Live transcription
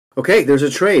Okay, there's a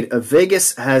trade.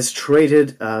 Vegas has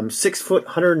traded 6 foot,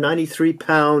 193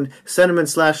 pound centerman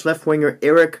slash left winger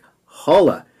Eric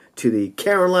Haula to the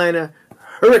Carolina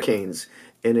Hurricanes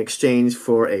in exchange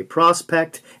for a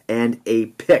prospect and a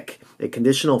pick, a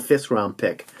conditional fifth-round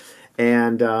pick.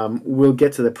 And we'll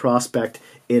get to the prospect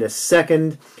in a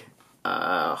second.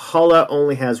 Haula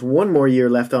only has one more year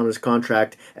left on his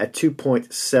contract at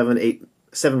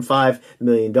 $2.75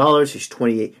 million. He's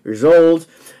 28 years old.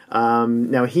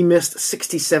 Now, he missed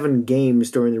 67 games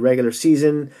during the regular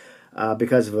season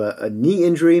because of a knee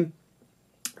injury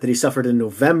that he suffered in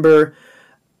November.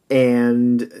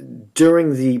 And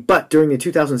during the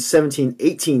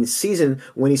 2017-18 season,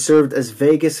 when he served as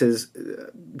Vegas's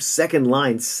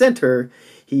second-line center,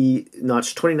 he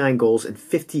notched 29 goals and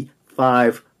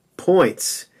 55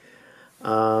 points.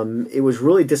 It was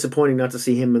really disappointing not to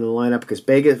see him in the lineup because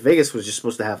Vegas was just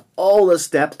supposed to have all the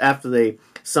steps after they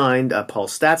signed Paul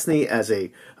Stastny as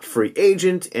a free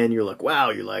agent, and you're like, wow,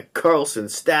 you're like Carlson,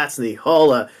 Stastny,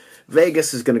 Haula.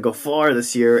 Vegas is going to go far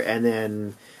this year, and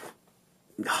then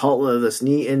Haula, this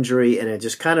knee injury, and it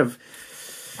just kind of,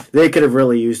 they could have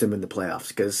really used him in the playoffs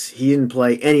because he didn't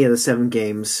play any of the 7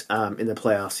 games in the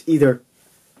playoffs either.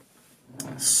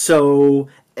 So,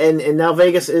 and now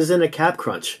Vegas is in a cap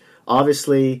crunch.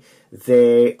 Obviously,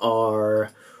 they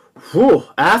are,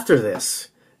 after this,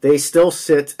 they still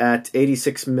sit at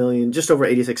 $86 million, just over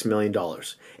 $86 million,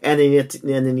 and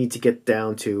they need to get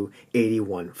down to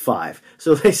 81.5.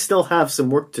 So they still have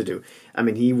some work to do. I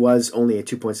mean, he was only a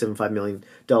 $2.75 million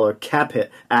cap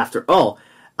hit after all.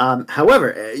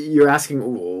 However, you're asking,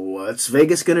 what's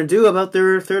Vegas going to do about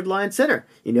their third line center?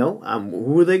 You know,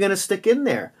 who are they going to stick in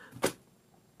there?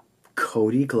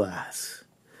 Cody Glass.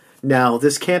 Now,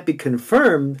 this can't be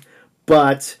confirmed,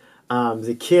 but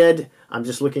the kid, I'm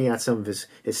just looking at some of his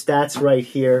stats right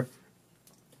here.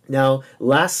 Now,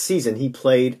 last season he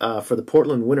played for the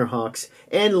Portland Winterhawks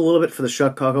and a little bit for the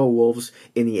Chicago Wolves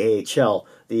in the AHL,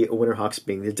 the Winterhawks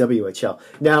being the WHL.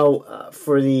 Now,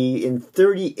 in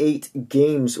 38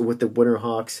 games with the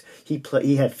Winterhawks, he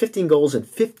had 15 goals and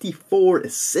 54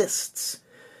 assists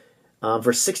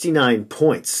for 69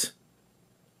 points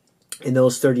in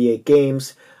those 38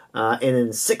 games. And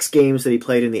in 6 games that he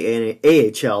played in the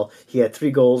AHL, he had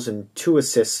 3 goals and 2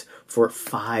 assists for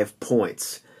 5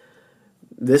 points.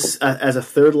 This, as a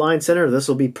third-line center, this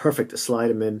will be perfect to slide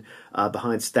him in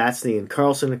behind Stastny and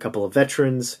Carlson, a couple of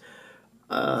veterans.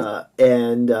 I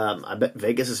bet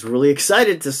Vegas is really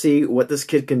excited to see what this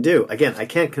kid can do. Again, I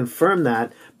can't confirm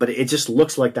that, but it just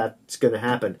looks like that's going to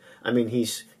happen. I mean,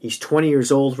 he's 20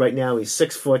 years old right now. He's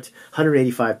 6 foot,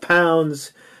 185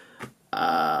 pounds.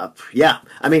 Yeah,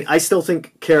 I mean, I still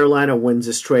think Carolina wins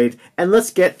this trade. And let's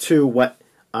get to what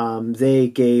they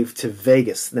gave to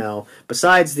Vegas. Now,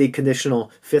 besides the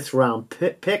conditional 5th-round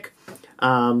pick,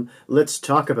 let's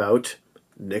talk about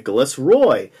Nicholas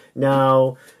Roy.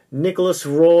 Now, Nicholas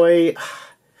Roy,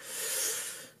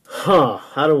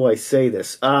 how do I say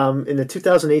this? In the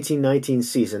 2018-19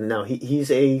 season, now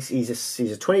he's a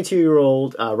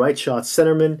 22-year-old right-shot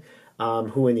centerman.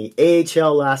 Who in the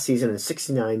AHL last season in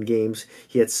 69 games,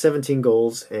 he had 17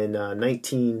 goals and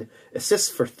 19 assists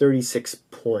for 36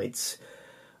 points.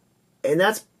 And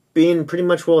that's been pretty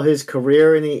much his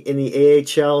career in the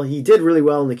AHL. He did really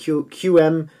well in the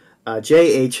JHL,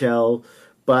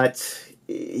 but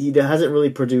he hasn't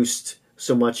really produced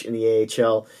so much in the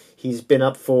AHL. He's been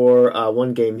up for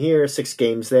 1 game here, 6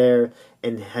 games there,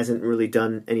 and hasn't really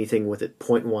done anything with it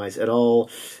point-wise at all.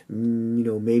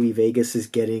 Maybe Vegas is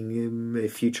getting him a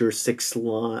future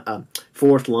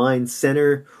 4th-line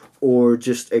center or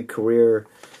just a career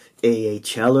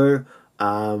AHLer.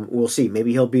 We'll see.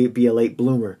 Maybe he'll be a late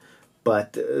bloomer,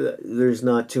 but there's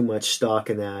not too much stock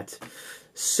in that.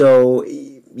 So,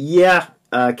 yeah,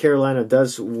 Carolina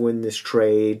does win this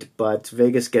trade, but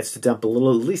Vegas gets to dump at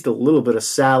least a little bit of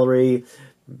salary.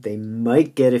 They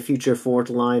might get a future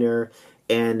 4th-liner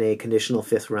and a conditional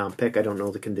 5th-round pick. I don't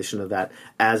know the condition of that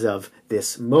as of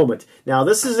this moment. Now,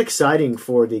 this is exciting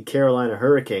for the Carolina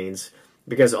Hurricanes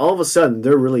because all of a sudden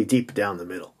they're really deep down the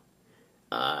middle.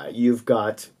 You've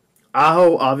got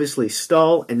Aho, obviously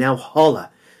Stahl, and now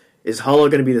Haula. Is Haula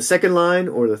going to be the 2nd line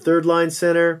or the 3rd-line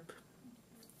center?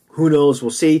 Who knows?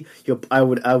 We'll see. I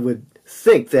would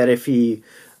think that if he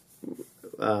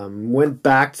went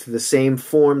back to the same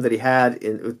form that he had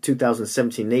in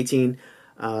 2017-18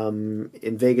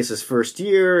 in Vegas' first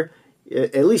year,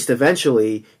 at least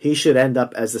eventually, he should end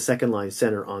up as the 2nd-line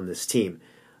center on this team.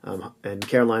 And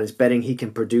Carolina's betting he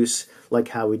can produce like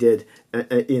how he did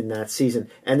in that season.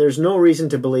 And there's no reason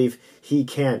to believe he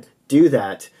can't do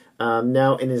that.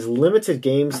 Now, in his limited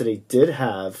games that he did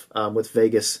have with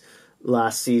Vegas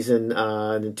last season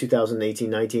in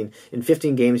 2018-19. In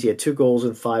 15 games, he had 2 goals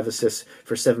and 5 assists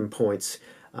for 7 points.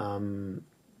 And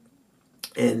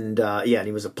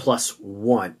he was a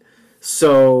 +1.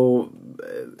 So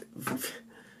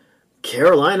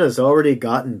Carolina's already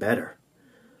gotten better.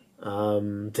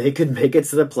 They could make it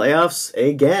to the playoffs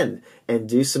again and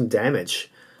do some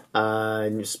damage.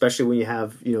 And especially when you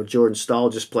have Jordan Staal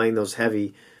just playing those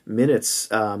heavy minutes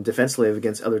defensively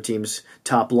against other teams'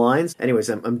 top lines. Anyways,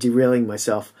 I'm derailing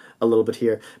myself a little bit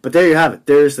here. But there you have it.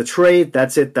 There's the trade.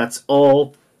 That's it. That's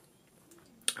all.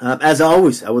 As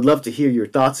always, I would love to hear your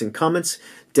thoughts and comments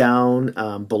down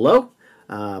below.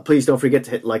 Please don't forget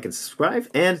to hit like and subscribe,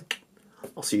 and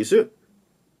I'll see you soon.